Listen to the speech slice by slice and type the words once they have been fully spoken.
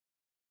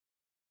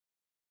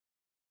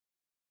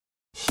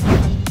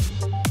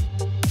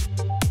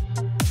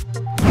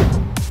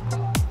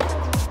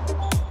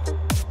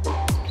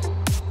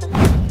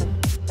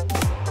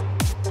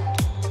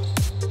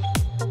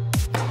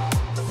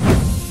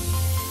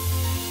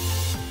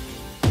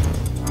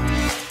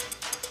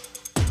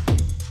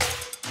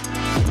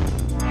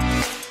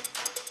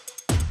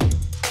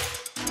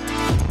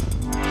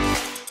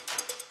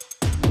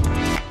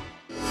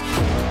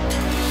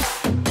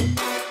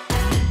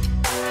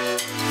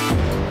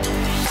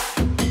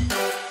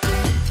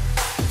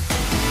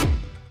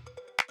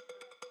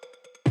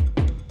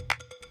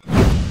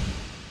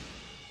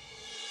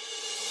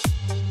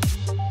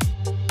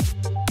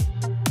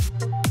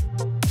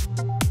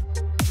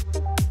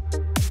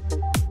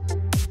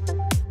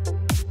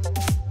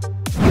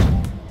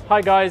Hi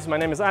guys, my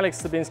name is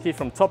Alex Sabinski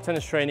from Top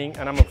Tennis Training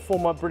and I'm a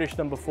former British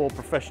No.4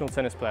 professional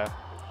tennis player.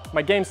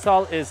 My game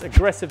style is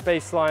aggressive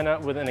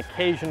baseliner with an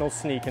occasional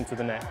sneak into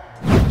the net.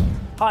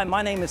 Hi,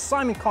 my name is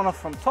Simon Connor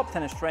from Top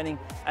Tennis Training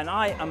and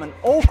I am an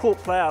all-court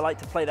player. I like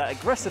to play that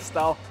aggressive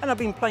style and I've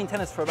been playing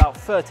tennis for about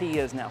 30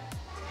 years now.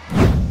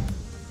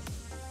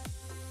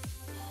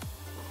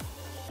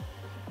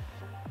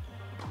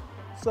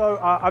 So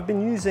I've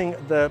been using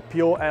the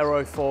Pure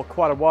Aero for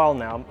quite a while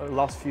now, the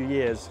last few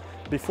years.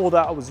 Before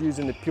that I was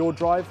using the Pure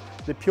Drive.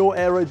 The Pure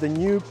Aero, the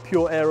new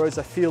Pure Aeros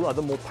I feel are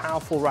the more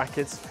powerful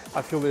rackets.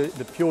 I feel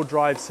the Pure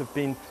Drives have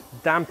been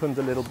dampened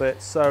a little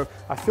bit, so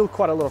I feel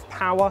quite a lot of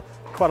power,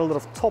 quite a lot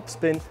of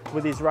topspin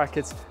with these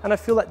rackets, and I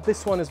feel like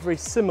this one is very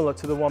similar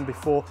to the one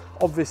before.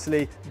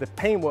 Obviously the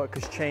paintwork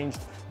has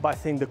changed, but I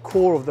think the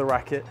core of the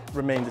racket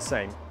remained the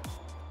same.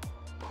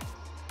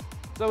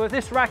 So with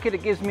this racket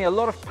it gives me a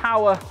lot of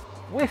power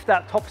with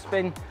that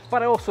topspin,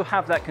 but I also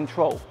have that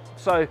control.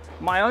 So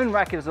my own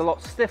racket is a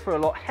lot stiffer, a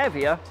lot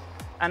heavier,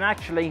 and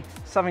actually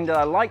something that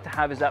I like to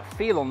have is that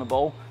feel on the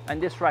ball, and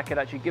this racket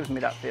actually gives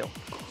me that feel.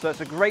 So it's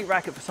a great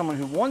racket for someone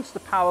who wants the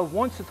power,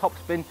 wants the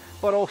topspin,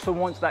 but also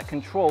wants that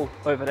control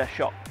over their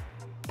shot.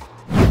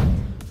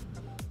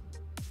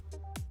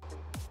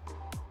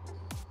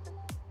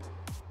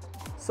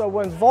 So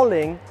when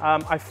volleying,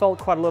 I felt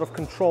quite a lot of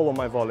control on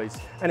my volleys.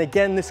 And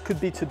again, this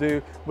could be to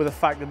do with the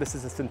fact that this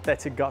is a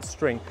synthetic gut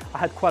string. I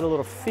had quite a lot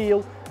of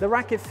feel. The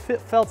racket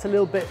felt a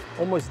little bit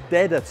almost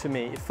deader to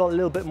me. It felt a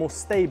little bit more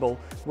stable,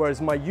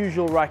 whereas my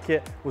usual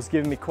racket was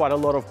giving me quite a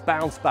lot of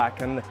bounce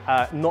back and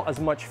not as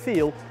much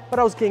feel, but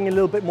I was getting a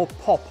little bit more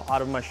pop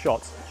out of my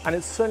shots. And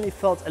it certainly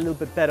felt a little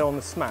bit better on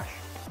the smash.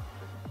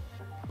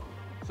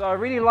 So I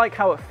really like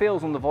how it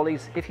feels on the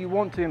volleys. If you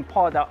want to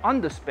impart that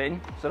underspin,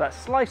 so that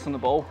slice on the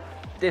ball,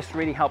 this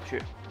really helps you.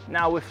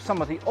 Now with some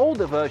of the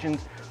older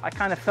versions, I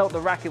kind of felt the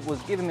racket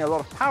was giving me a lot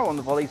of power on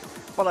the volleys,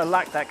 but I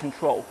lacked that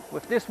control.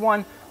 With this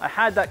one, I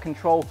had that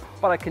control,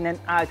 but I can then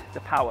add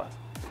the power.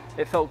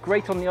 It felt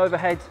great on the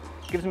overhead,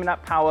 gives me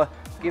that power,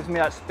 gives me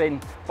that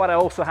spin, but I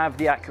also have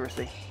the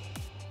accuracy.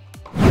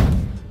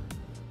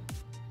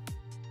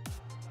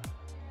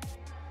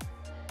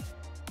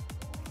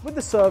 With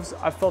the serves,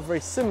 I felt very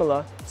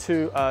similar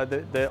to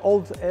the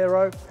old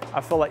Aero. I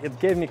felt like it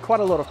gave me quite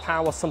a lot of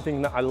power,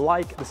 something that I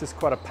like. This is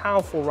quite a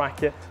powerful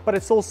racket, but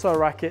it's also a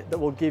racket that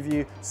will give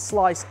you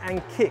slice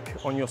and kick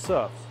on your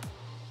serves.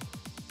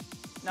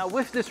 Now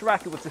with this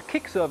racket, with the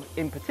kick serve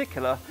in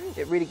particular,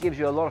 it really gives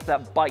you a lot of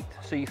that bite.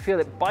 So you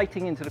feel it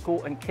biting into the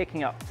court and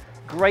kicking up.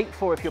 Great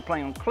for if you're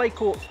playing on clay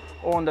courts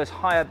or on those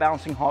higher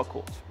bouncing hard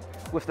courts.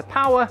 With the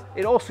power,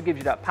 it also gives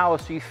you that power,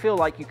 so you feel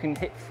like you can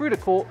hit through the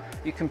court,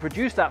 you can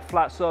produce that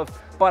flat serve,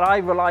 but I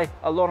rely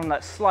a lot on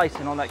that slice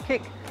and on that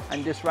kick,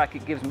 and this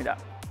racket gives me that.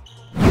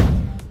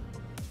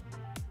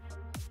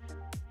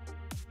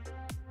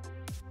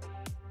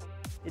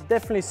 It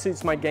definitely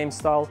suits my game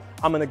style.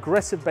 I'm an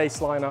aggressive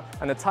baseliner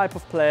and the type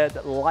of player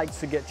that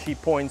likes to get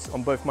cheap points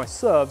on both my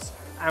serves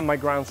and my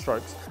ground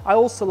strokes. I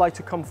also like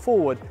to come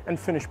forward and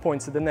finish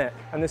points at the net,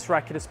 and this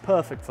racket is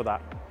perfect for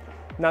that.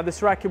 Now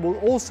this racket will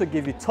also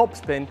give you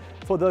topspin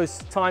for those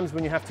times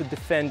when you have to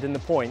defend in the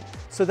point.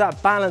 So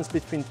that balance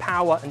between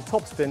power and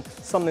topspin,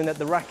 something that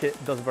the racket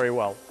does very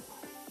well.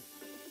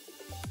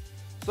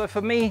 So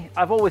for me,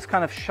 I've always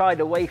kind of shied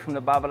away from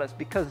the Babolats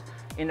because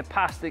in the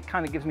past it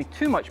kind of gives me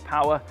too much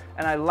power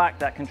and I lack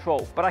that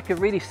control. But I could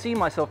really see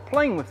myself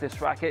playing with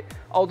this racket,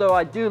 although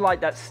I do like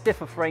that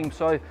stiffer frame,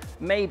 so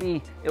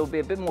maybe it'll be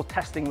a bit more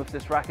testing with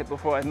this racket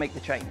before I make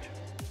the change.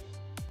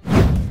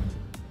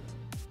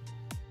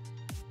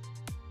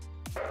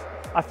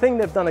 I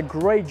think they've done a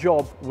great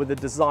job with the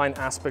design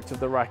aspect of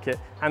the racket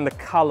and the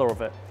color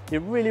of it.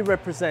 It really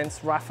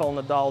represents Rafael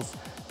Nadal's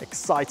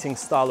exciting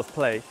style of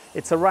play.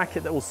 It's a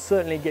racket that will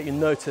certainly get you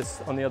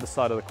noticed on the other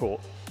side of the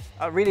court.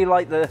 I really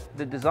like the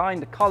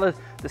design, the color,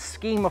 the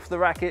scheme of the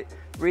racket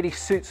really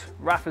suits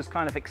Rafa's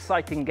kind of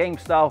exciting game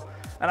style,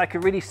 and I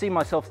could really see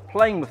myself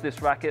playing with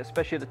this racket,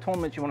 especially at the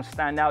tournaments. You want to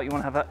stand out, you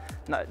want to have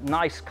a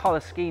nice color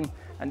scheme,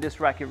 and this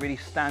racket really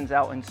stands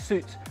out and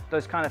suits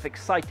those kind of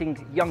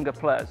exciting younger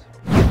players.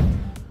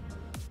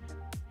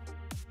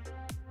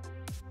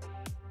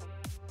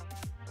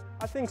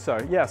 I think so,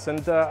 yes,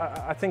 and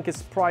I think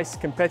it's priced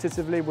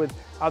competitively with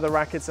other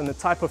rackets, and the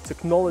type of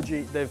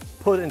technology they've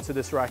put into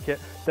this racket,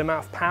 the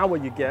amount of power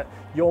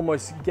you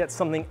almost get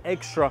something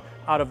extra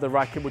out of the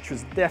racket, which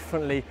is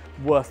definitely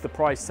worth the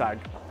price tag.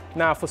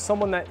 Now for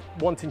someone that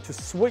wanting to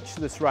switch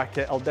this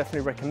racket, I'll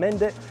definitely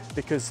recommend it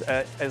because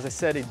as I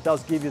said, it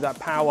does give you that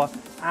power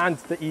and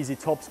the easy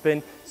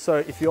topspin. So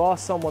if you are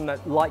someone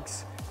that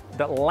lacks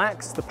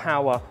the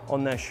power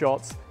on their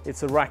shots,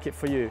 it's a racket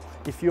for you.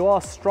 If you are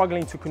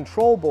struggling to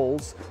control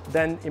balls,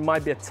 then it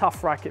might be a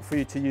tough racket for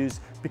you to use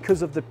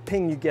because of the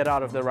ping you get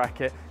out of the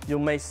racket. You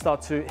may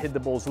start to hit the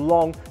balls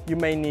long. You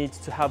may need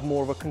to have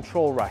more of a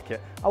control racket.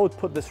 I would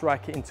put this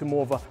racket into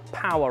more of a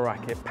power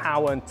racket,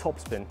 power and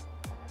topspin.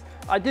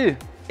 I do.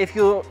 If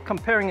you're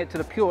comparing it to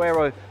the Pure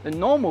Aero, the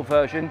normal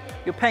version,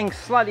 you're paying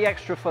slightly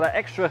extra for that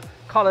extra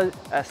color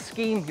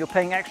scheme. You're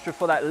paying extra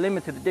for that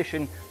limited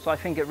edition. So I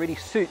think it really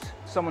suits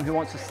someone who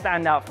wants to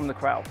stand out from the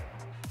crowd.